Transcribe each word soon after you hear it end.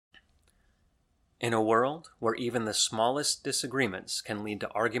In a world where even the smallest disagreements can lead to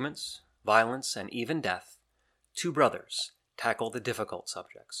arguments, violence, and even death, two brothers tackle the difficult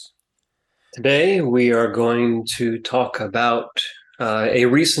subjects. Today, we are going to talk about a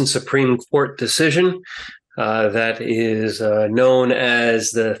recent Supreme Court decision that is known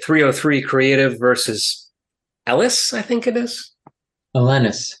as the 303 Creative versus Ellis, I think it is.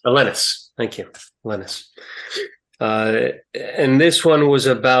 Elenis. Elenis. Thank you. Elenis. And this one was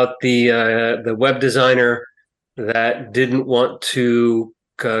about the web designer that didn't want to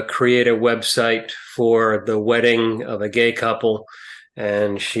create a website for the wedding of a gay couple,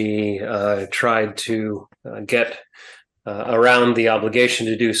 and she tried to get around the obligation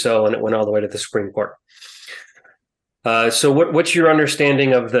to do so, and it went all the way to the Supreme Court. So what's your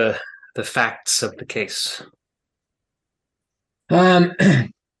understanding of the facts of the case? My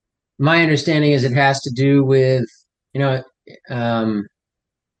understanding is it has to do with,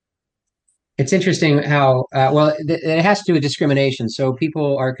 it's interesting how, it has to do with discrimination. So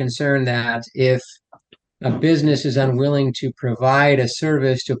people are concerned that if a business is unwilling to provide a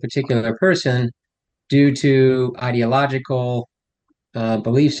service to a particular person due to ideological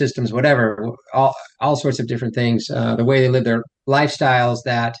belief systems, whatever, all sorts of different things, the way they live their lifestyles,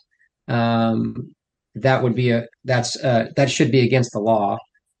 that would be that should be against the law.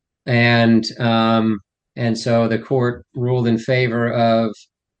 And so the court ruled in favor of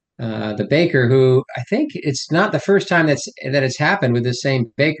the baker, who I think it's not the first time that it's happened with the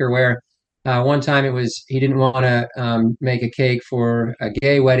same baker, where one time it was he didn't want to make a cake for a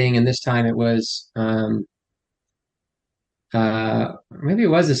gay wedding, and this time it was maybe it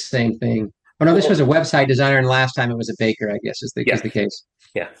was the same thing. Oh no, this was a website designer, and last time it was a baker, I guess is Yeah. the case.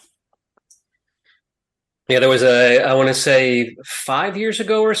 Yeah. Yeah, there was I want to say 5 years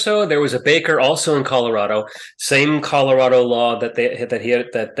ago or so, there was a baker also in Colorado, same Colorado law that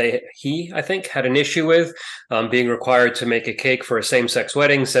he I think had an issue with, being required to make a cake for a same-sex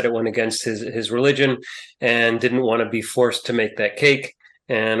wedding, said it went against his religion and didn't want to be forced to make that cake,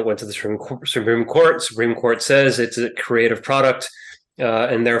 and it went to the Supreme Court. Supreme Court says it's a creative product,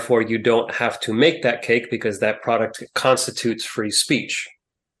 and therefore you don't have to make that cake because that product constitutes free speech.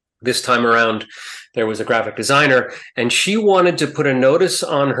 This time around, there was a graphic designer, and she wanted to put a notice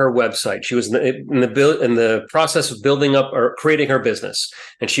on her website. She was in the process of building up or creating her business,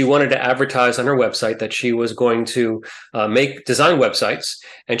 and she wanted to advertise on her website that she was going to design websites,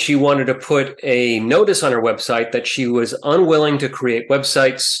 and she wanted to put a notice on her website that she was unwilling to create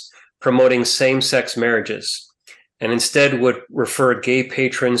websites promoting same-sex marriages, and instead would refer gay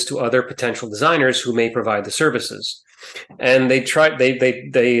patrons to other potential designers who may provide the services. And they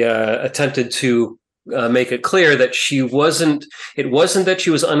attempted to make it clear that it wasn't that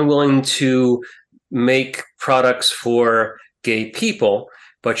she was unwilling to make products for gay people,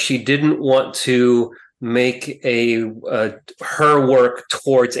 but she didn't want to make her work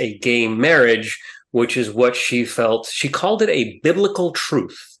towards a gay marriage, which is what she felt. She called it a biblical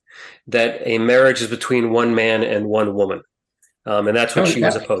truth, that a marriage is between one man and one woman. And that's what she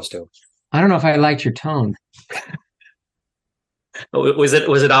was opposed to. I don't know if I liked your tone. Was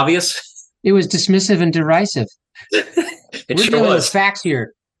it obvious? It was dismissive and derisive. We're dealing with facts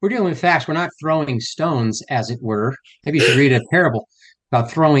here. We're dealing with facts. We're not throwing stones, as it were. Maybe you should read a parable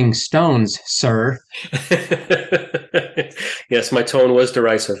about throwing stones, sir. Yes, my tone was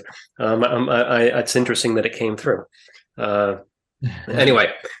derisive. It's interesting that it came through.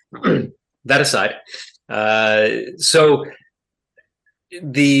 Anyway, that aside, so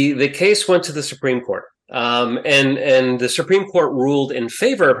the case went to the Supreme Court. And the Supreme Court ruled in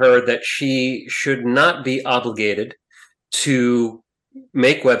favor of her that she should not be obligated to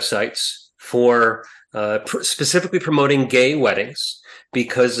make websites for specifically promoting gay weddings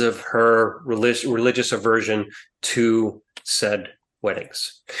because of her religious aversion to said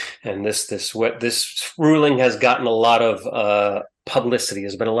weddings. And this ruling has gotten a lot of publicity.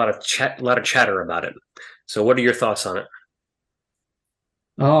 There's been a lot of chatter about it. So, what are your thoughts on it?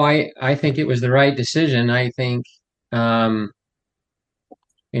 Oh, I think it was the right decision. I think,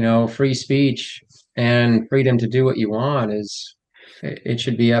 free speech and freedom to do what you want it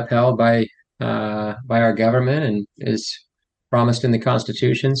should be upheld by our government and is promised in the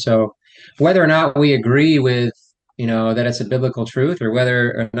Constitution. So whether or not we agree with, that it's a biblical truth, or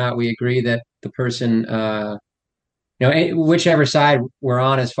whether or not we agree that the person, whichever side we're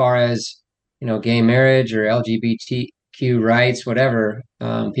on as far as, gay marriage or LGBTQ rights, whatever,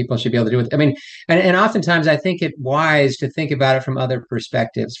 people should be able to do it. I mean, and oftentimes I think it wise to think about it from other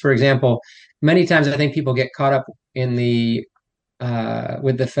perspectives. For example, many times I think people get caught up in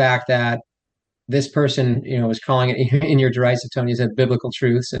with the fact that this person, was calling it in your derisive tone, you said biblical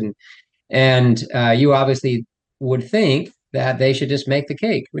truths, And you obviously would think that they should just make the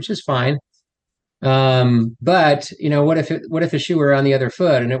cake, which is fine. But what if a shoe were on the other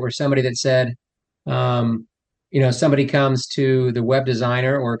foot and it were somebody that said, um, somebody comes to the web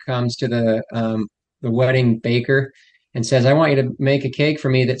designer or comes to the wedding baker and says, I want you to make a cake for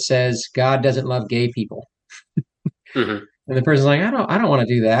me that says God doesn't love gay people. Hmm. And the person's like, I don't want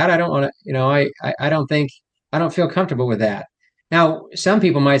to do that. I don't want to, I don't think, I don't feel comfortable with that. Now, some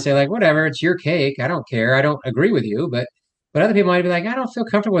people might say like, whatever, it's your cake. I don't care. I don't agree with you, but other people might be like, I don't feel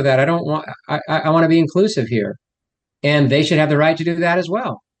comfortable with that. I want to be inclusive here. And they should have the right to do that as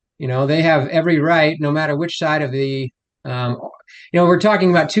well. They have every right, no matter which side of um, we're talking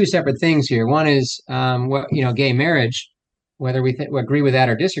about two separate things here. One is, gay marriage, whether we agree with that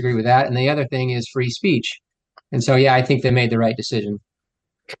or disagree with that. And the other thing is free speech. And so, yeah, I think they made the right decision.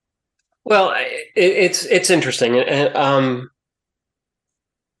 Well, it's interesting, and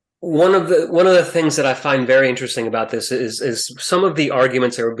one of the things that I find very interesting about this is some of the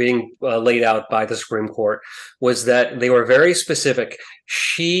arguments that were being laid out by the Supreme Court was that they were very specific.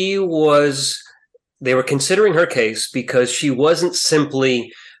 They were considering her case because she wasn't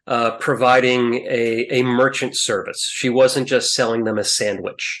simply providing a merchant service. She wasn't just selling them a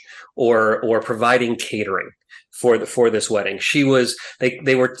sandwich or providing catering for this wedding.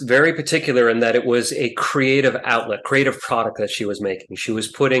 They were very particular in that it was a creative outlet, creative product that she was making. She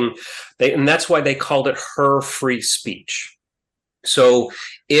was and that's why they called it her free speech. So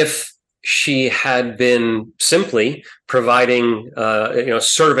if she had been simply providing,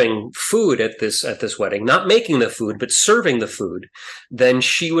 serving food at this wedding, not making the food, but serving the food, then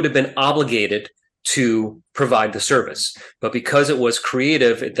she would have been obligated to provide the service. But because it was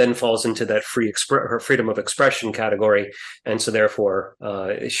creative, it then falls into that her freedom of expression category, and so therefore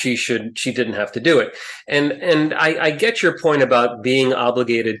she didn't have to do it. And I get your point about being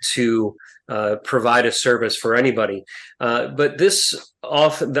obligated to provide a service for anybody, but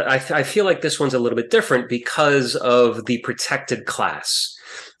I feel like this one's a little bit different because of the protected class.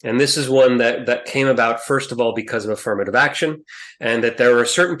 And this is one that came about, first of all, because of affirmative action, and that there were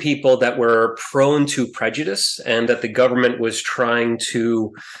certain people that were prone to prejudice, and that the government was trying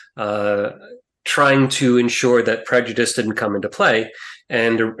to ensure that prejudice didn't come into play.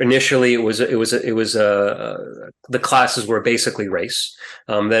 And initially, the classes were basically race,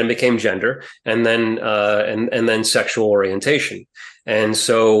 then it became gender, and then sexual orientation. And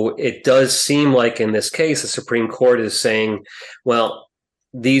so it does seem like in this case, the Supreme Court is saying, well,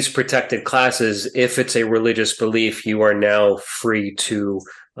 these protected classes, if it's a religious belief, you are now free to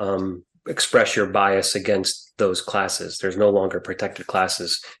express your bias against those classes. There's no longer protected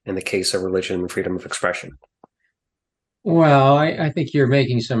classes in the case of religion and freedom of expression. Well, I think you're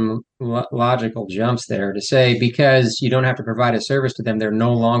making some logical jumps there to say because you don't have to provide a service to them, they're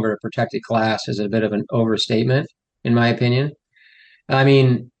no longer a protected class is a bit of an overstatement, in my opinion. I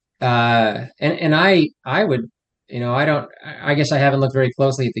mean, and I would, I guess I haven't looked very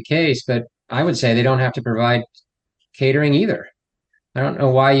closely at the case, but I would say they don't have to provide catering either. I don't know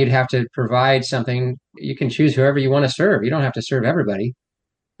why you'd have to provide something. You can choose whoever you want to serve. You don't have to serve everybody.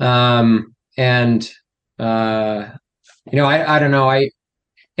 And I don't know.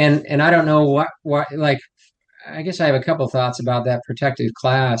 And I don't know what like. I guess I have a couple thoughts about that protected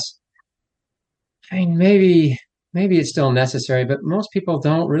class. I mean, maybe it's still necessary, but most people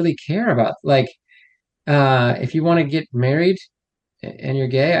don't really care about if you want to get married and you're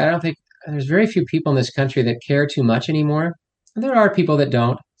gay. I don't think there's very few people in this country that care too much anymore. There are people that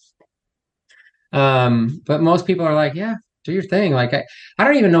don't. But most people are like, yeah, do your thing. I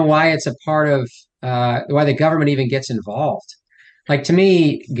don't even know why it's a part of why the government even gets involved. Like to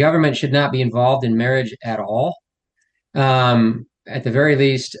me, government should not be involved in marriage at all. At the very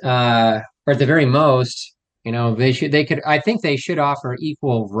least, or at the very most, I think they should offer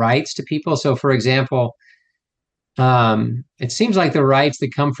equal rights to people. So for example, it seems like the rights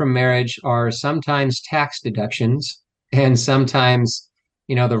that come from marriage are sometimes tax deductions and sometimes,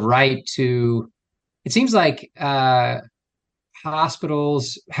 the right to, it seems like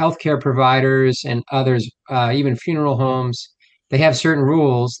hospitals, healthcare providers, and others, even funeral homes, they have certain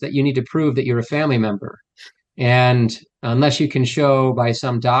rules that you need to prove that you're a family member. And unless you can show by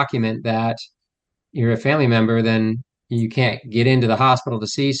some document that you're a family member, then you can't get into the hospital to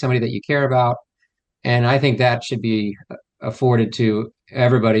see somebody that you care about. And I think that should be afforded to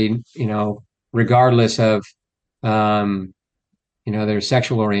everybody, regardless of, their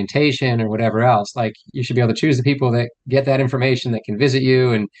sexual orientation or whatever else. Like you should be able to choose the people that get that information that can visit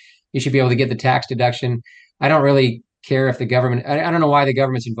you, and you should be able to get the tax deduction. I don't really care if the government, I don't know why the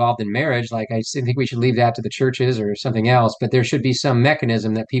government's involved in marriage. Like, I think we should leave that to the churches or something else, but there should be some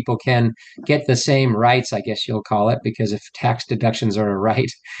mechanism that people can get the same rights, I guess you'll call it, because if tax deductions are a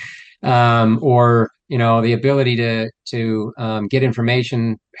right, or the ability to get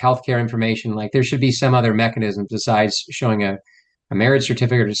information, healthcare information. Like, there should be some other mechanism besides showing a marriage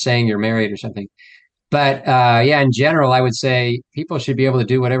certificate or saying you're married or something. But yeah, in general, I would say people should be able to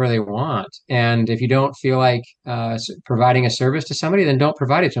do whatever they want. And if you don't feel like providing a service to somebody, then don't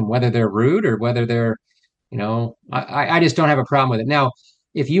provide it to them, whether they're rude or whether they're, I just don't have a problem with it. Now,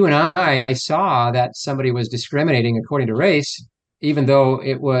 if you and I saw that somebody was discriminating according to race, even though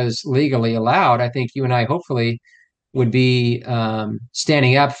it was legally allowed, I think you and I hopefully would be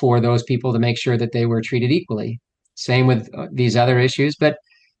standing up for those people to make sure that they were treated equally. Same with these other issues. But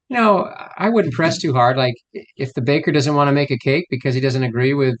I wouldn't press too hard. Like, if the baker doesn't want to make a cake because he doesn't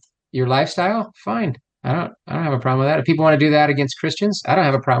agree with your lifestyle, fine. I don't have a problem with that. If people want to do that against Christians, I don't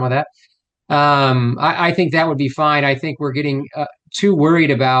have a problem with that. I think that would be fine. I think we're getting too worried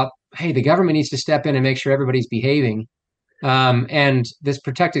about, hey, the government needs to step in and make sure everybody's behaving. And this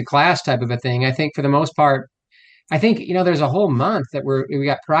protected class type of a thing, I think for the most part, I think, there's a whole month that we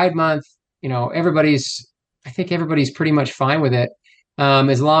got Pride Month. I think everybody's pretty much fine with it.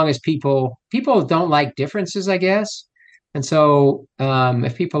 As long as people don't like differences, I guess. And so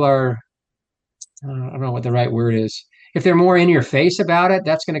if people are, I don't know what the right word is, if they're more in your face about it,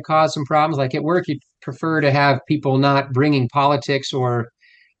 that's going to cause some problems. Like at work, you'd prefer to have people not bringing politics or,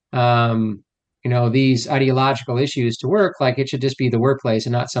 these ideological issues to work. Like, it should just be the workplace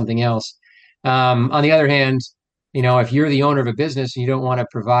and not something else. On the other hand, if you're the owner of a business and you don't want to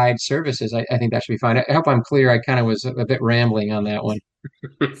provide services, I think that should be fine. I hope I'm clear. I kind of was a bit rambling on that one.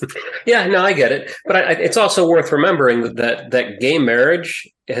 Yeah, no, I get it. But it's also worth remembering that gay marriage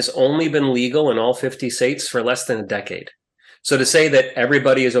has only been legal in all 50 states for less than a decade. So to say that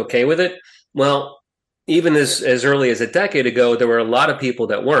everybody is okay with it, well, even as early as a decade ago, there were a lot of people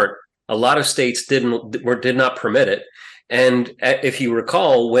that weren't. A lot of states did not permit it. And if you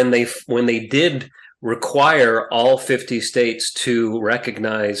recall, when they did require all 50 states to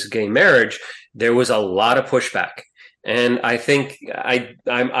recognize gay marriage, there was a lot of pushback. And I think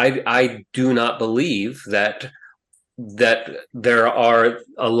I do not believe that there are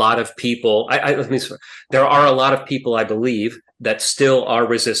a lot of people. There are a lot of people, I believe, that still are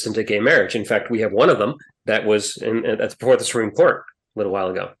resistant to gay marriage. In fact, we have one of them that was that's before the Supreme Court a little while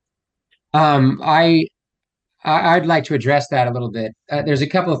ago. I'd like to address that a little bit. There's a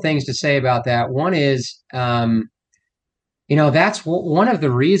couple of things to say about that. One is, that's one of the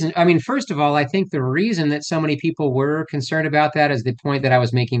reasons. I mean, first of all, I think the reason that so many people were concerned about that is the point that I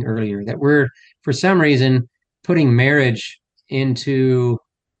was making earlier, that we're, for some reason, putting marriage into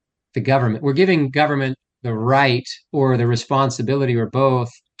the government. We're giving government the right or the responsibility or both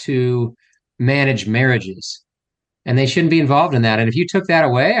to manage marriages. And they shouldn't be involved in that. And if you took that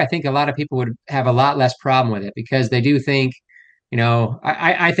away, I think a lot of people would have a lot less problem with it, because they do think,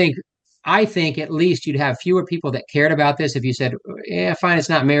 I think at least you'd have fewer people that cared about this if you said, yeah, fine, it's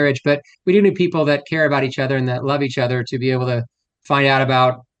not marriage, but we do need people that care about each other and that love each other to be able to find out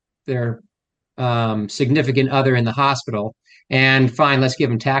about their significant other in the hospital. And fine, let's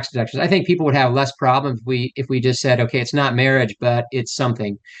give them tax deductions. I think people would have less problem if we just said, okay, it's not marriage, but it's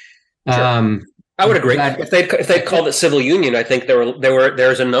something. Sure. I would agree. But If they called it civil union, I think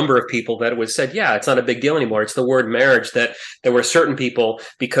there's a number of people that would said, yeah, it's not a big deal anymore. It's the word marriage that there were certain people,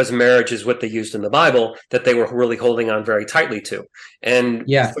 because marriage is what they used in the Bible, that they were really holding on very tightly to, and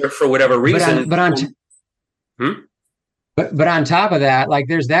yeah, for whatever reason. But on top of that, like,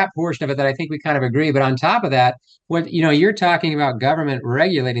 there's that portion of it that I think we kind of agree. But on top of that, what you're talking about government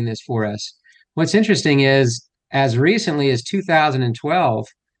regulating this for us. What's interesting is, as recently as 2012.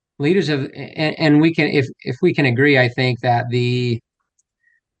 Leaders of, and we can, if we can agree, I think that the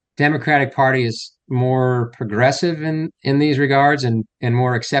Democratic Party is more progressive in these regards and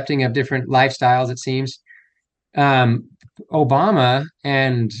more accepting of different lifestyles, it seems. Obama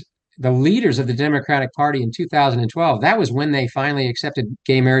and the leaders of the Democratic Party in 2012, that was when they finally accepted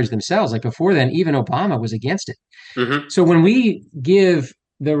gay marriage themselves. Like, before then, even Obama was against it. Mm-hmm. So when we give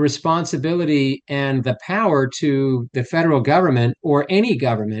the responsibility and the power to the federal government or any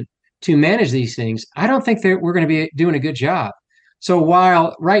government to manage these things, I don't think that we're going to be doing a good job. So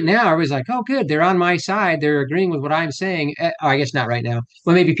while right now everybody's like, oh, good, they're on my side, they're agreeing with what I'm saying. I guess not right now.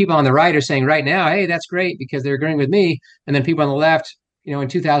 Well, maybe people on the right are saying right now, hey, that's great because they're agreeing with me. And then people on the left, in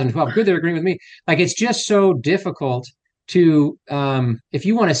 2012, good, they're agreeing with me. Like, it's just so difficult to, if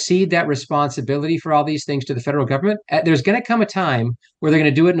you want to cede that responsibility for all these things to the federal government, there's going to come a time where they're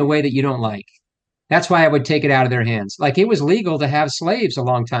going to do it in a way that you don't like. That's why I would take it out of their hands. Like it was legal to have slaves a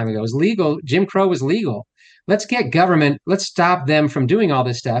long time ago. It was legal. Jim Crow was legal. Let's get government, let's stop them from doing all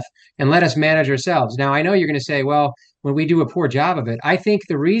this stuff and let us manage ourselves. Now, I know you're going to say, well, when we do a poor job of it, I think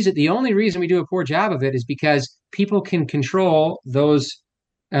the only reason we do a poor job of it is because people can control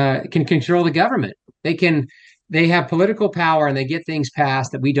can control the government. They can, they have political power and they get things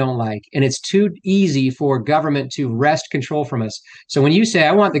passed that we don't like. And it's too easy for government to wrest control from us. So when you say,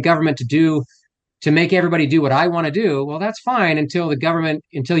 I want the government to make everybody do what I want to do, well, that's fine until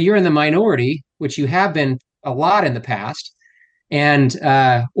you're in the minority, which you have been a lot in the past, and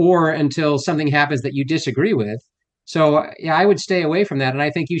or until something happens that you disagree with. So yeah, I would stay away from that, and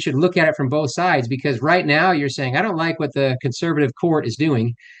I think you should look at it from both sides because right now you're saying I don't like what the conservative court is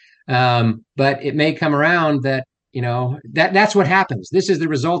doing, but it may come around that that's what happens. This is the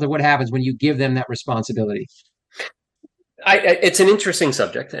result of what happens when you give them that responsibility. It's an interesting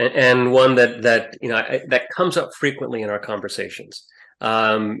subject and one that comes up frequently in our conversations.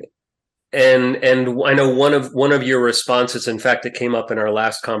 And I know one of your responses, in fact, it came up in our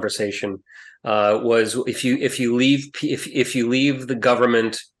last conversation, was if you leave the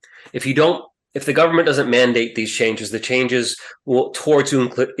government, if the government doesn't mandate these changes, the changes towards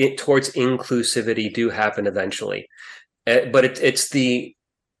inclusivity do happen eventually. But it's the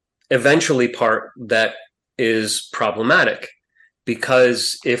eventually part that is problematic,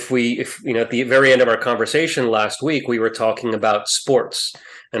 because if at the very end of our conversation last week, we were talking about sports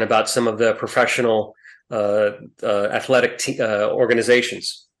and about some of the professional athletic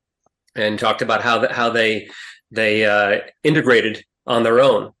organizations, and talked about how they integrated on their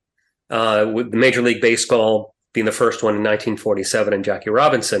own, with Major League Baseball being the first one in 1947 and Jackie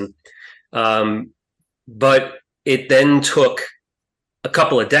Robinson. But it then took a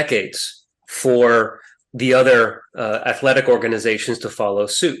couple of decades for the other athletic organizations to follow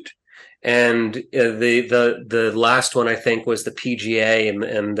suit. And the last one, I think, was the PGA,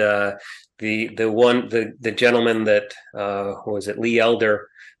 and the gentleman that was it, Lee Elder,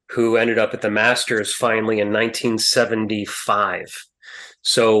 who ended up at the Masters finally in 1975.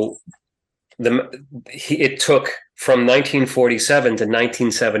 So it took from 1947 to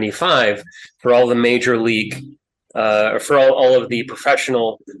 1975 for all the major league, for all of the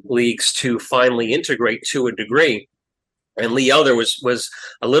professional leagues to finally integrate to a degree. And Lee Elder was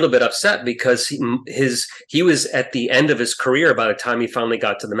a little bit upset because he was at the end of his career by the time he finally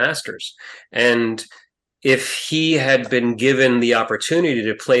got to the Masters. And if he had been given the opportunity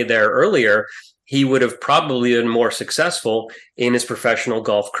to play there earlier, he would have probably been more successful in his professional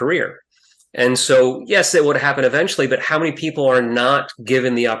golf career. And so, yes, it would happen eventually, but how many people are not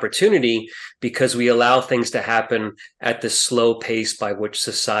given the opportunity because we allow things to happen at the slow pace by which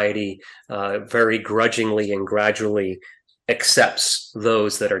society very grudgingly and gradually accepts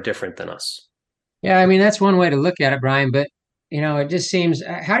those that are different than us? Yeah, I mean, that's one way to look at it, Brian, but it just seems,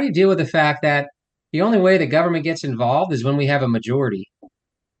 how do you deal with the fact that the only way the government gets involved is when we have a majority?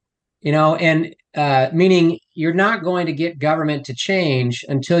 And meaning you're not going to get government to change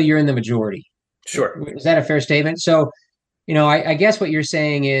until you're in the majority. Sure. Is that a fair statement? So, I guess what you're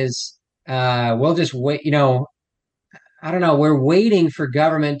saying is we'll just wait. I don't know. We're waiting for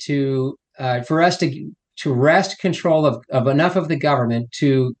government for us to wrest control of enough of the government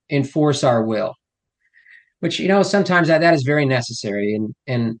to enforce our will, which sometimes that is very necessary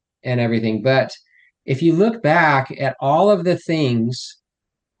and everything. But if you look back at all of the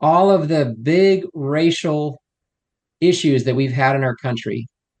big racial issues that we've had in our country,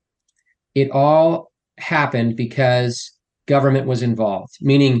 it all happened because government was involved,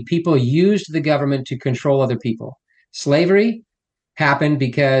 meaning people used the government to control other people. Slavery happened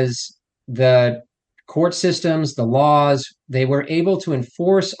because the court systems, the laws, they were able to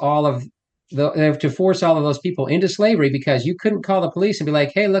enforce force all of those people into slavery because you couldn't call the police and be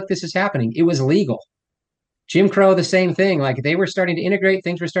like, hey, look, this is happening. It was legal. Jim Crow, the same thing. Like they were starting to integrate,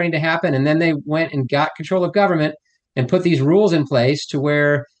 things were starting to happen, and then they went and got control of government and put these rules in place to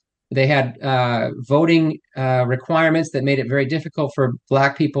where they had voting requirements that made it very difficult for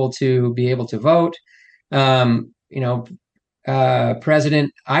Black people to be able to vote.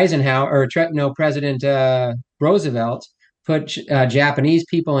 President Eisenhower, or President Roosevelt put Japanese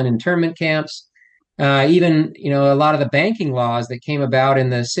people in internment camps. Even a lot of the banking laws that came about in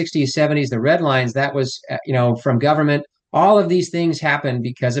the 60s, 70s, the red lines, that was from government. All of these things happened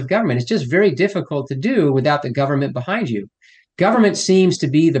because of government. It's just very difficult to do without the government behind you. Government seems to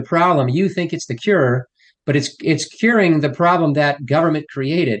be the problem. You think it's the cure, but it's curing the problem that government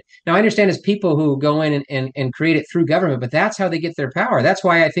created. Now, I understand it's people who go in and create it through government, but that's how they get their power. That's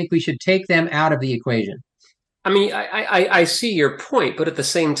why I think we should take them out of the equation. I mean, I see your point, but at the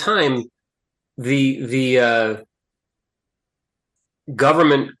same time, the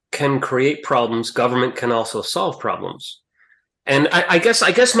government can create problems. Government can also solve problems. And I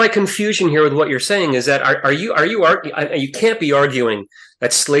guess my confusion here with what you're saying is that you can't be arguing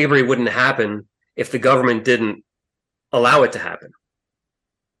that slavery wouldn't happen if the government didn't allow it to happen.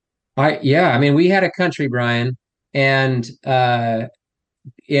 Yeah, I mean, we had a country, Brian, and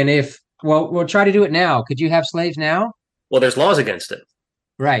if we'll try to do it now. Could you have slaves now? Well, there's laws against it.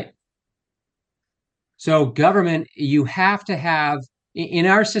 Right. So government, you have to have in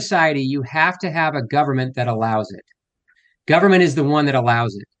our society, you have to have a government that allows it. Government is the one that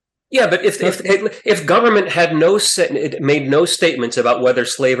allows it. Yeah, but if government had made no statements about whether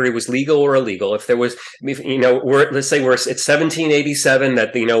slavery was legal or illegal, if there was, let's say it's 1787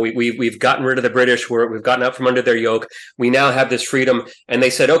 that we've gotten rid of the British, we've gotten out from under their yoke, we now have this freedom, and they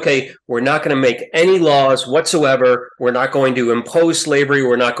said, okay, we're not going to make any laws whatsoever, we're not going to impose slavery,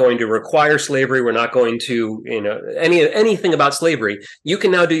 we're not going to require slavery, we're not going to anything about slavery. You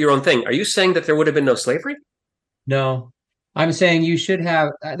can now do your own thing. Are you saying that there would have been no slavery? No. I'm saying you should have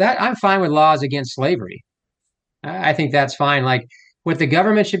that. I'm fine with laws against slavery. I think that's fine. Like what the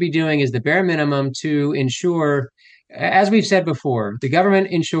government should be doing is the bare minimum to ensure, as we've said before, the government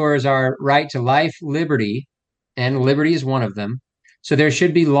ensures our right to life, liberty, and liberty is one of them. So there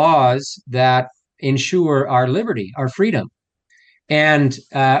should be laws that ensure our liberty, our freedom, and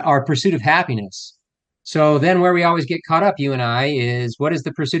our pursuit of happiness. So then where we always get caught up, you and I, is what is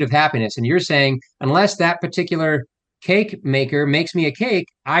the pursuit of happiness? And you're saying, unless that particular cake maker makes me a cake,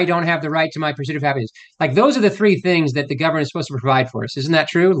 I don't have the right to my pursuit of happiness. Like those are the three things that the government is supposed to provide for us. Isn't that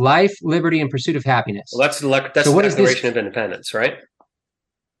true? Life, liberty, and pursuit of happiness. Well, that's so the Declaration of Independence, right?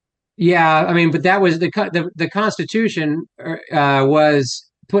 Yeah, I mean, but that was the Constitution was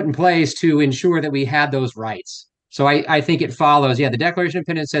put in place to ensure that we had those rights. So I think it follows. Yeah, the Declaration of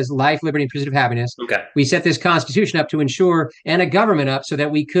Independence says life, liberty, and pursuit of happiness. Okay. We set this Constitution up to ensure, and a government up so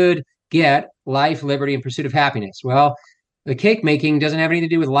that we could get life, liberty, and pursuit of happiness. Well, the cake making doesn't have anything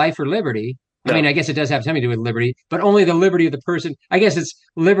to do with life or liberty. No. I mean, I guess it does have something to do with liberty, but only the liberty of the person. I guess it's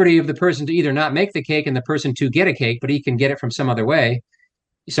liberty of the person to either not make the cake and the person to get a cake, but he can get it from some other way.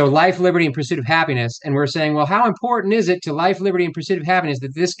 So life, liberty, and pursuit of happiness. And we're saying, well, how important is it to life, liberty, and pursuit of happiness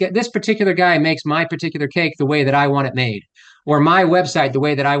that this particular guy makes my particular cake the way that I want it made, or my website the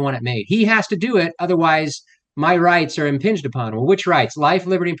way that I want it made? He has to do it, otherwise my rights are impinged upon. Well, which rights? Life,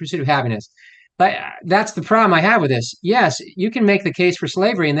 liberty, and pursuit of happiness. But that's the problem I have with this. Yes, you can make the case for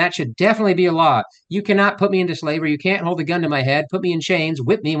slavery, and that should definitely be a law. You cannot put me into slavery. You can't hold a gun to my head, put me in chains,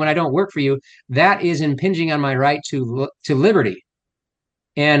 whip me when I don't work for you. That is impinging on my right to liberty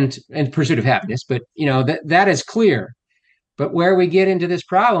and pursuit of happiness. But that is clear. But where we get into this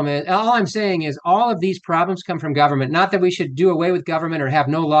problem is, all I'm saying is all of these problems come from government. Not that we should do away with government or have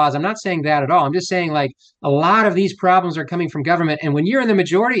no laws. I'm not saying that at all. I'm just saying like a lot of these problems are coming from government. And when you're in the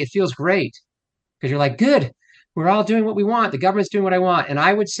majority, it feels great because you're like, good, we're all doing what we want. The government's doing what I want. And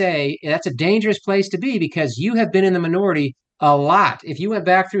I would say that's a dangerous place to be because you have been in the minority a lot. If you went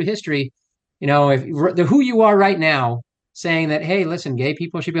back through history, if who you are right now, saying that, hey, listen, gay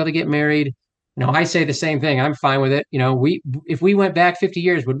people should be able to get married. I say the same thing. I'm fine with it. If we went back 50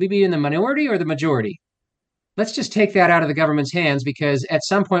 years, would we be in the minority or the majority? Let's just take that out of the government's hands because at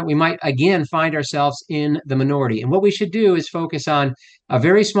some point we might again find ourselves in the minority. And what we should do is focus on a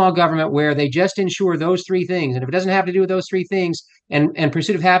very small government where they just ensure those three things. And if it doesn't have to do with those three things, and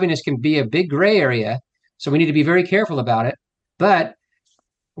pursuit of happiness can be a big gray area. So we need to be very careful about it. But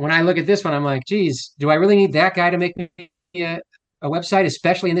when I look at this one, I'm like, geez, do I really need that guy to make me a website,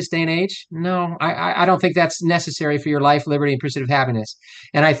 especially in this day and age? No, I don't think that's necessary for your life, liberty, and pursuit of happiness.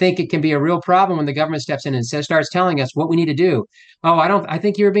 And I think it can be a real problem when the government steps in and starts telling us what we need to do. Oh, I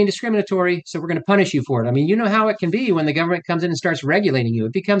think you're being discriminatory, so we're going to punish you for it. I mean, you know how it can be when the government comes in and starts regulating you.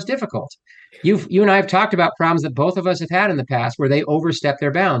 It becomes difficult. You and I have talked about problems that both of us have had in the past where they overstep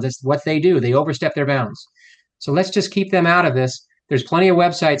their bounds. That's what they do. They overstep their bounds. So let's just keep them out of this. There's plenty of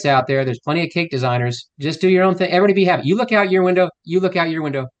websites out there. There's plenty of cake designers. Just do your own thing. Everybody be happy. You look out your window. You look out your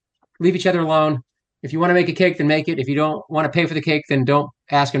window. Leave each other alone. If you want to make a cake, then make it. If you don't want to pay for the cake, then don't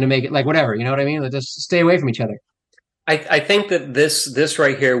ask them to make it. Like whatever. You know what I mean? Just stay away from each other. I think that this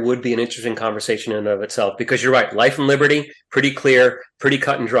right here would be an interesting conversation in and of itself because you're right. Life and liberty, pretty clear, pretty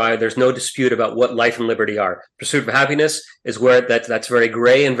cut and dry. There's no dispute about what life and liberty are. Pursuit of happiness is where that's very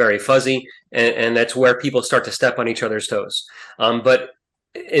gray and very fuzzy, and that's where people start to step on each other's toes. But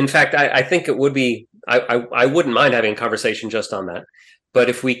in fact, I think it would be. I wouldn't mind having a conversation just on that. But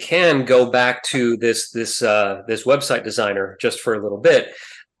if we can go back to this website designer just for a little bit,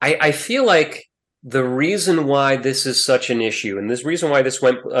 I feel like the reason why this is such an issue, and this reason why this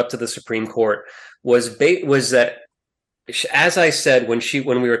went up to the Supreme Court, was that, as I said, when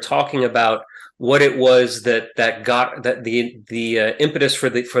we were talking about what it was that got that the impetus for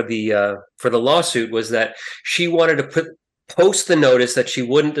the lawsuit was that she wanted to post the notice that she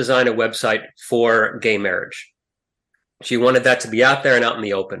wouldn't design a website for gay marriage. She wanted that to be out there and out in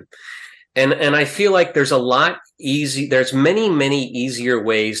the open. And I feel like there's many easier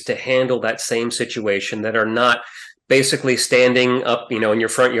ways to handle that same situation that are not basically standing up, in your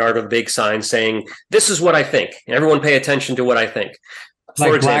front yard with a big sign saying, "This is what I think. Everyone pay attention to what I think."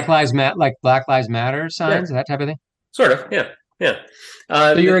 Like Black Lives Matter signs, yeah, that type of thing. Sort of, yeah, yeah.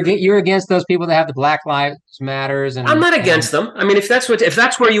 So you're against those people that have the Black Lives Matters, and I'm not against them. I mean, if that's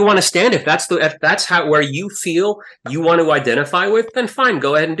where you want to stand, if that's where you feel you want to identify with, then fine,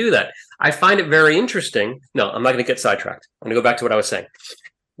 go ahead and do that. I find it very interesting. No, I'm not going to get sidetracked. I'm going to go back to what I was saying.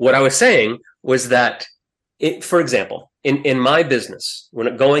 What I was saying was that, for example, in my business,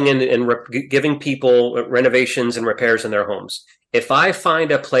 when going in and giving people renovations and repairs in their homes, if I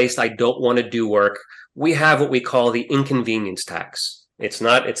find a place I don't want to do work, we have what we call the inconvenience tax. It's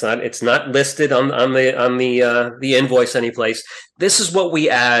not listed on the invoice anyplace. This is what we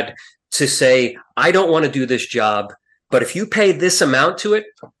add to say, I don't want to do this job, but if you pay this amount to it,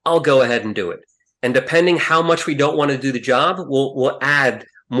 I'll go ahead and do it. And depending how much we don't want to do the job, we'll add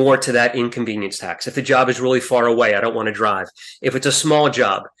more to that inconvenience tax. If the job is really far away, I don't want to drive. If it's a small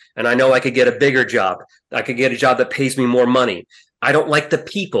job and I know I could get a bigger job, I could get a job that pays me more money. I don't like the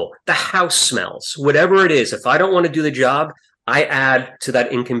people, the house smells, whatever it is. If I don't want to do the job, I add to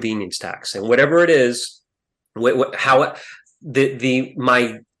that inconvenience tax, and whatever it is, my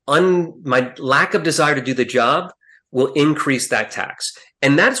lack of desire to do the job will increase that tax.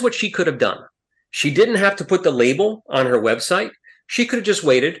 And that's what she could have done. She didn't have to put the label on her website. She could have just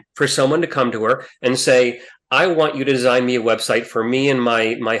waited for someone to come to her and say, I want you to design me a website for me and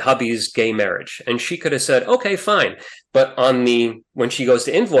my hubby's gay marriage. And she could have said, okay, fine. But when she goes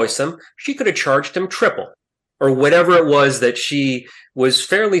to invoice them, she could have charged them triple or whatever it was that she was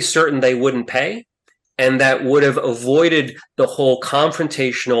fairly certain they wouldn't pay. And that would have avoided the whole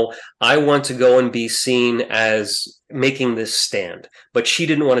confrontational, I want to go and be seen as making this stand. But she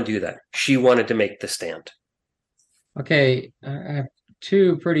didn't want to do that. She wanted to make the stand. Okay, I have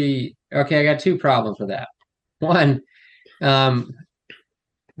I got two problems with that. One,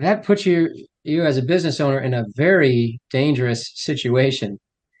 that puts you as a business owner in a very dangerous situation,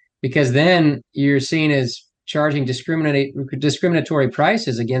 because then you're seen as charging discriminatory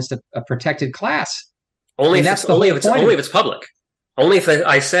prices against a protected class. Only if it's public. Only if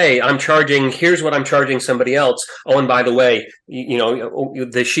I say I'm charging, here's what I'm charging somebody else. Oh, and by the way,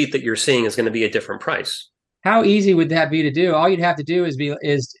 the sheet that you're seeing is going to be a different price. How easy would that be to do? All you'd have to do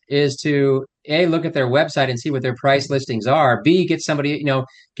is to A, look at their website and see what their price listings are. B, get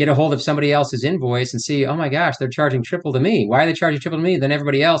a hold of somebody else's invoice and see, oh my gosh, they're charging triple to me. Why are they charging triple to me? Then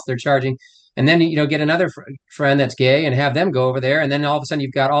everybody else they're charging. And then, get another friend that's gay and have them go over there. And then all of a sudden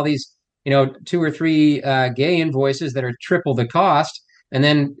you've got all these, 2 or 3 gay invoices that are triple the cost, and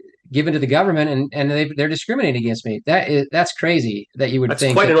then given to the government, and they're discriminating against me. That's crazy that you would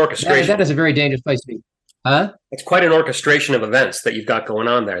think. That's quite an orchestration. That is a very dangerous place to be. Huh? It's quite an orchestration of events that you've got going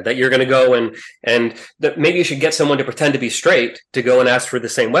on there, that you're going to go and that maybe you should get someone to pretend to be straight to go and ask for the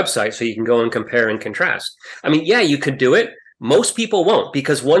same website so you can go and compare and contrast. I mean, yeah, you could do it. Most people won't,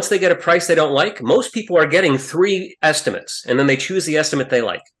 because once they get a price they don't like, most people are getting 3 estimates and then they choose the estimate they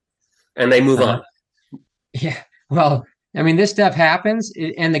like and they move on. Yeah. Well, I mean, this stuff happens,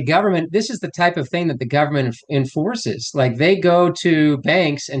 and the government, this is the type of thing that the government enforces. Like, they go to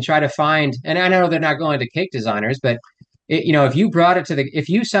banks and try to find, and I know they're not going to cake designers, but if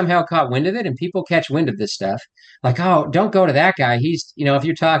you somehow caught wind of it, and people catch wind of this stuff, like, oh, don't go to that guy. He's, if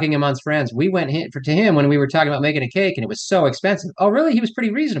you're talking amongst friends, we went to him when we were talking about making a cake and it was so expensive. Oh, really? He was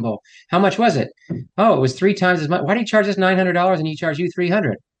pretty reasonable. How much was it? Oh, it was 3 times as much. Why do you charge us $900 and he charged you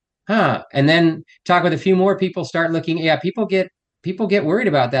 $300? Huh. And then talk with a few more people, start looking. Yeah, people get worried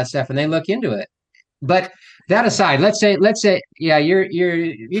about that stuff and they look into it. But that aside, let's say, yeah,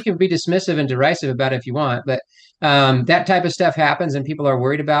 you can be dismissive and derisive about it if you want, but that type of stuff happens and people are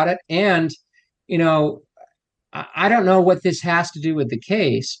worried about it. And, I don't know what this has to do with the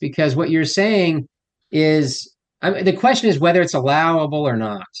case, because what you're saying is, the question is whether it's allowable or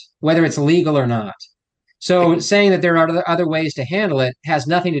not, whether it's legal or not. So saying that there are other ways to handle it has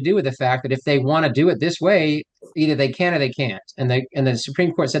nothing to do with the fact that if they want to do it this way, either they can or they can't. And the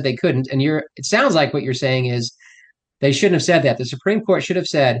Supreme Court said they couldn't. And it sounds like what you're saying is they shouldn't have said that. The Supreme Court should have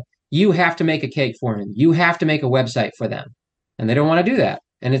said, you have to make a cake for him. You have to make a website for them. And they don't want to do that.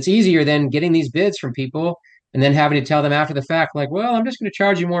 And it's easier than getting these bids from people and then having to tell them after the fact, like, well, I'm just going to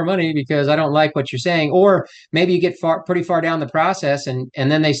charge you more money because I don't like what you're saying. Or maybe you get pretty far down the process, and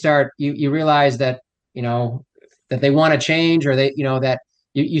then they start, you realize that, you know, that they want to change, or they, you know, that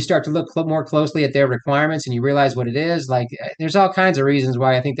you start to look more closely at their requirements and you realize what it is. Like, there's all kinds of reasons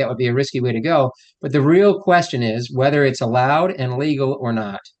why I think that would be a risky way to go. But the real question is whether it's allowed and legal or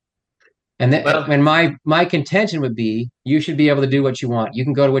not. And that, Well, and my contention would be you should be able to do what you want. You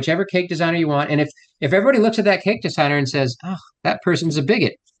can go to whichever cake designer you want. And if everybody looks at that cake designer and says, "Oh, that person's a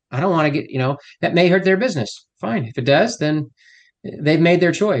bigot. I don't want to get," that may hurt their business. Fine. If it does, then they've made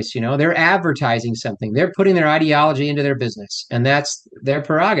their choice. They're advertising something. They're putting their ideology into their business, and that's their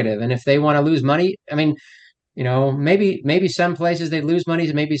prerogative. And if they want to lose money, I mean, maybe some places they'd lose money,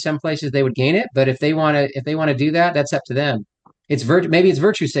 and maybe some places they would gain it. But if they want to do that, that's up to them. Maybe it's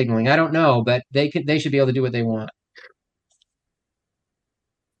virtue signaling. I don't know, but they should be able to do what they want.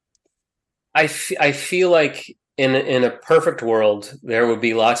 I feel like in a perfect world, there would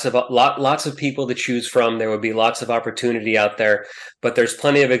be lots of people to choose from. There would be lots of opportunity out there, but there's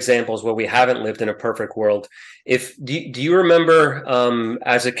plenty of examples where we haven't lived in a perfect world. If do you remember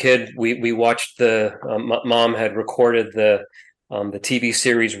as a kid we watched mom had recorded the TV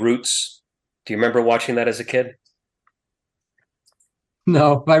series Roots. Do you remember watching that as a kid?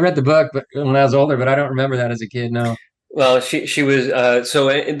 No, I read the book, but when I was older, but I don't remember that as a kid. No. Well, she was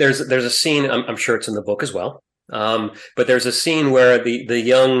there's a scene. I'm sure it's in the book as well. But there's a scene where the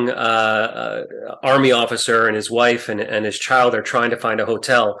young army officer and his wife and his child are trying to find a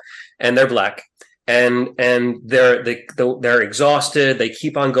hotel, and they're black, and they're exhausted. They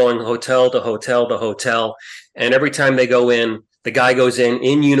keep on going hotel to hotel to hotel, and every time they go in, the guy goes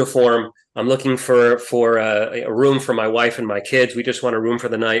in uniform. I'm looking for a room for my wife and my kids. We just want a room for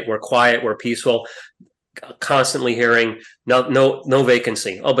the night. We're quiet. We're peaceful. Constantly hearing no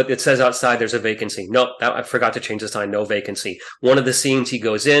vacancy. Oh, but it says outside there's a vacancy. Nope, I forgot to change the sign. No vacancy. One of the scenes he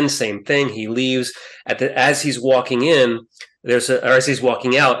goes in, same thing. He leaves as he's walking in. Or as he's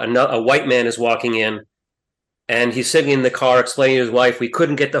walking out, a white man is walking in, and he's sitting in the car explaining to his wife, "We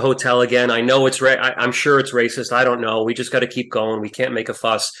couldn't get the hotel again. I know I'm sure it's racist. I don't know. We just got to keep going. We can't make a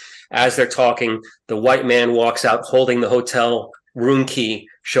fuss." As they're talking, the white man walks out holding the hotel room key,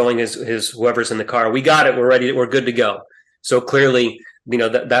 showing his whoever's in the car, "We got it. We're ready. We're good to go." So clearly,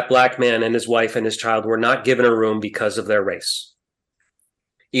 that black man and his wife and his child were not given a room because of their race,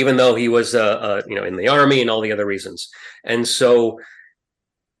 even though he was in the army and all the other reasons. And so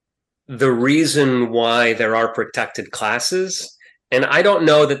the reason why there are protected classes, and I don't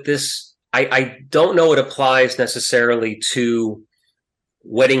know that I don't know it applies necessarily to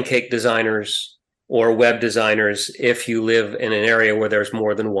wedding cake designers or web designers if you live in an area where there's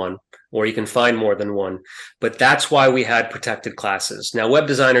more than one, or you can find more than one. But that's why we had protected classes. Now, web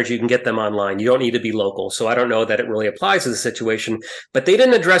designers, you can get them online. You don't need to be local. So I don't know that it really applies to the situation, but they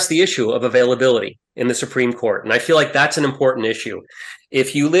didn't address the issue of availability in the Supreme Court. And I feel like that's an important issue.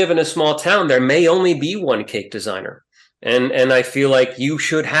 If you live in a small town, there may only be one cake designer. And I feel like you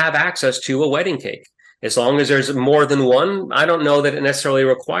should have access to a wedding cake. As long as there's more than one, I don't know that it necessarily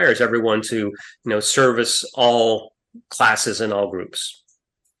requires everyone to, service all classes and all groups.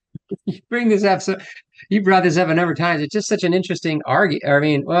 You bring this up, so you brought this up a number of times. It's just such an interesting argument. I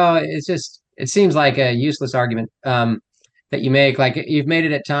mean, well, it seems like a useless argument that you make. Like, you've made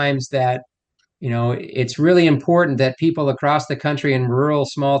it at times that, it's really important that people across the country in rural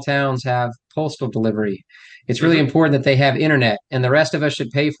small towns have postal delivery. It's really important that they have internet, and the rest of us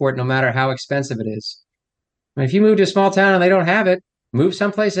should pay for it no matter how expensive it is. If you move to a small town and they don't have it, move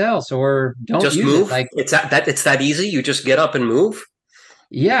someplace else or don't Just use it. move. Like, It's that easy. You just get up and move.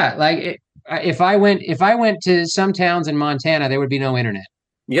 yeah, if I went to some towns in Montana, there would be no internet.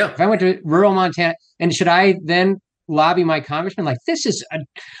 Yeah. If I went to rural Montana, and should I then lobby my congressman like,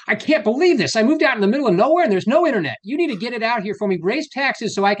 I can't believe this. I moved out in the middle of nowhere and there's no internet. You need to get it out here for me. Raise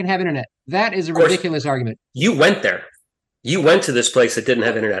taxes so I can have internet. That is a ridiculous argument. You went there. You went to this place that didn't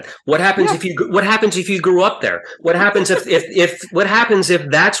have internet. What happens if you grew up there? What happens if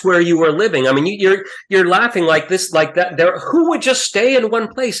that's where you were living? I mean, you're laughing like this, like that. Who would just stay in one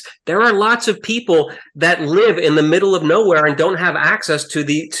place? There are lots of people that live in the middle of nowhere and don't have access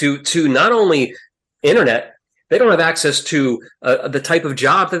to not only internet, they don't have access to the type of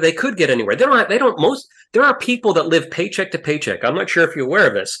job that they could get anywhere. There are people that live paycheck to paycheck. I'm not sure if you're aware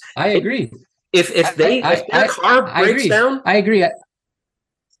of this. I agree. If their car breaks down, I agree.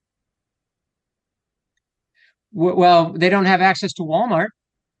 Well, they don't have access to Walmart.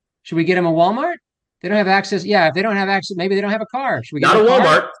 Should we get them a Walmart? They don't have access. Yeah, if they don't have access, maybe they don't have a car. Should we give Not a them a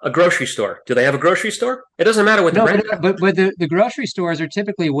car? Walmart, a grocery store. Do they have a grocery store? It doesn't matter what the No, brand is. but the grocery stores are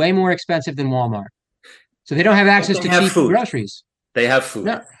typically way more expensive than Walmart. So they don't have But access they to have cheap food. groceries. They have food.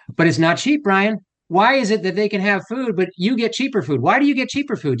 No, but it's not cheap, Brian. Why is it that they can have food, but you get cheaper food? Why do you get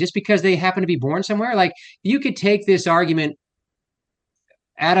cheaper food? Just because they happen to be born somewhere? Like you could take this argument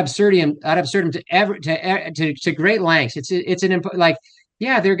ad absurdum to ever to great lengths. It's an like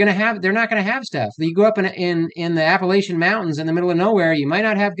yeah, they're not gonna have stuff. You go up in the Appalachian Mountains in the middle of nowhere, you might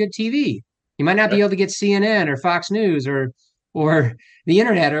not have good TV. You might not be able to get CNN or Fox News or the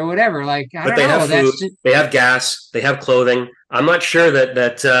internet or whatever. Like I But don't they know. have food, That's just, they have gas, they have clothing. I'm not sure that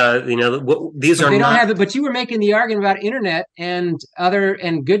these but are they don't not have it. But you were making the argument about internet and other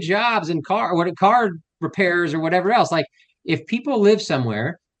and good jobs and car repairs or whatever else. Like if people live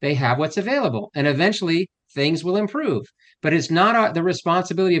somewhere, they have what's available, and eventually things will improve. But it's not the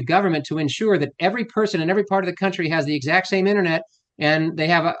responsibility of government to ensure that every person in every part of the country has the exact same internet and they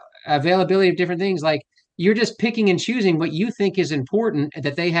have availability of different things. Like you're just picking and choosing what you think is important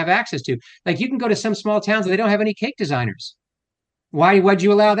that they have access to. Like you can go to some small towns where they don't have any cake designers. Why'd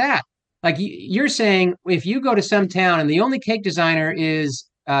you allow that? Like you're saying, if you go to some town and the only cake designer is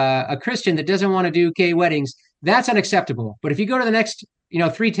a Christian that doesn't want to do gay weddings, that's unacceptable. But if you go to the next,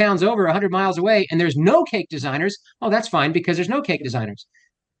 3 towns over, 100 miles away, and there's no cake designers, oh, that's fine because there's no cake designers.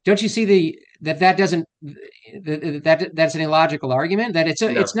 Don't you see that doesn't that's an illogical argument? That it's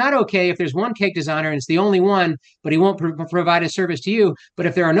no, not okay if there's one cake designer and it's the only one, but he won't provide a service to you. But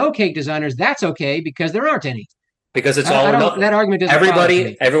if there are no cake designers, that's okay because there aren't any. because it's I all or don't. nothing. That argument doesn't follow to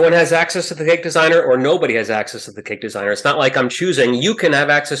me. Everyone has access to the cake designer, or nobody has access to the cake designer. It's not like I'm choosing. You can have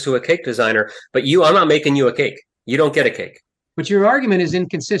access to a cake designer, but I'm not making you a cake. You don't get a cake. But your argument is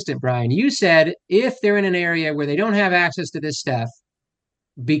inconsistent, Brian. You said if they're in an area where they don't have access to this stuff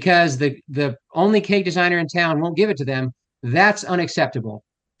because the only cake designer in town won't give it to them, that's unacceptable.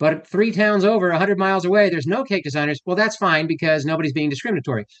 But 3 towns over, 100 miles away, there's no cake designers. Well, that's fine because nobody's being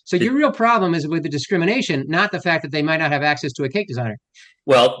discriminatory. So your real problem is with the discrimination, not the fact that they might not have access to a cake designer.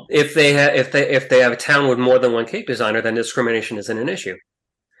 Well, if they have a town with more than one cake designer, then discrimination isn't an issue.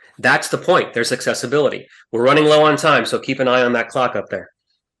 That's the point. There's accessibility. We're running low on time, so keep an eye on that clock up there.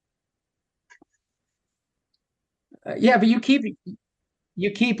 Yeah, but you keep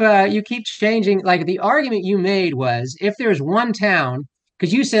changing. Like the argument you made was if there's one town,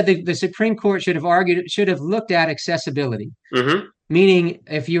 because you said the Supreme Court should have looked at accessibility. Mm-hmm. Meaning,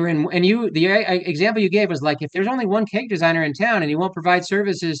 if you're in, and the example you gave was like, if there's only one cake designer in town and he won't provide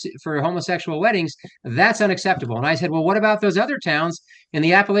services for homosexual weddings, that's unacceptable. And I said, well, what about those other towns in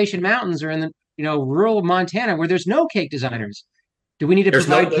the Appalachian Mountains or in the rural Montana where there's no cake designers? Do we need to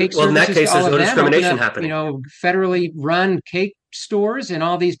provide cake Well, in that services case, to all there's of no them? discrimination Open up, happening. federally run cake stores in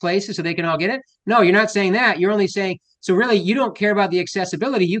all these places so they can all get it? No, you're not saying that. You're only saying, so really, you don't care about the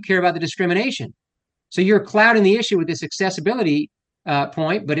accessibility. You care about the discrimination. So you're clouding the issue with this accessibility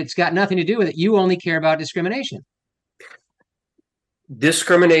point, but it's got nothing to do with it. You only care about discrimination.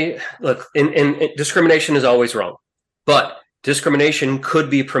 Look, discrimination is always wrong, but discrimination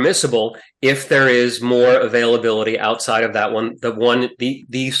could be permissible if there is more availability outside of that one,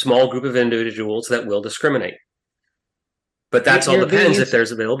 the small group of individuals that will discriminate. But that's all depends if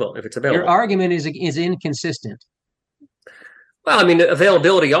it's available. Your argument is inconsistent. Well, I mean,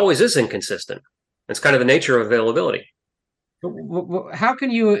 availability always is inconsistent. It's kind of the nature of availability. How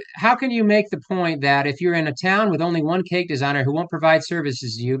can you make the point that if you're in a town with only one cake designer who won't provide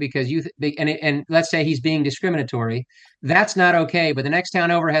services to you because and let's say he's being discriminatory, that's not okay, but the next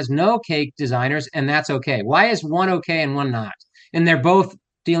town over has no cake designers and that's okay? Why is one okay and one not? And they're both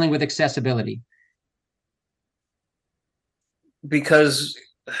dealing with accessibility. Because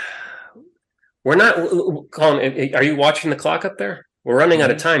we're not, Colin, are you watching the clock up there? We're running out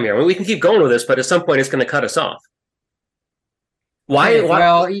of time here. I mean, we can keep going with this, but at some point it's going to cut us off. Why? Okay,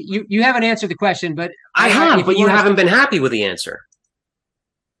 well, you haven't answered the question, but I have, but you haven't been happy with the answer.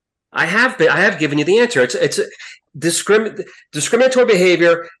 I have given you the answer. It's discriminatory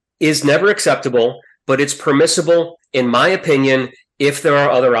behavior is never acceptable, but it's permissible, in my opinion, if there are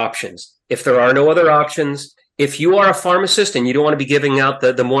other options. If there are no other options, if you are a pharmacist and you don't want to be giving out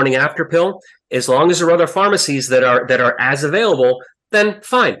the morning after pill, as long as there are other pharmacies that are as available, then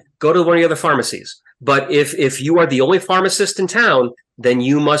fine, go to one of the other pharmacies. But if you are the only pharmacist in town, then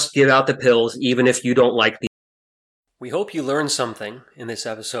you must give out the pills, even if you don't like the. We hope you learned something in this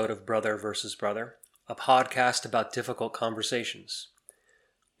episode of Brother versus Brother, a podcast about difficult conversations.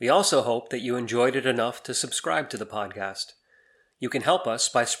 We also hope that you enjoyed it enough to subscribe to the podcast. You can help us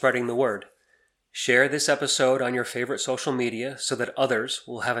by spreading the word. Share this episode on your favorite social media so that others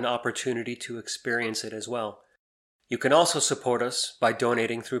will have an opportunity to experience it as well. You can also support us by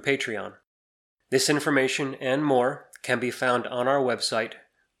donating through Patreon. This information and more can be found on our website,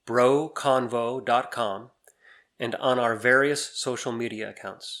 broconvo.com, and on our various social media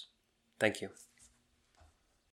accounts. Thank you.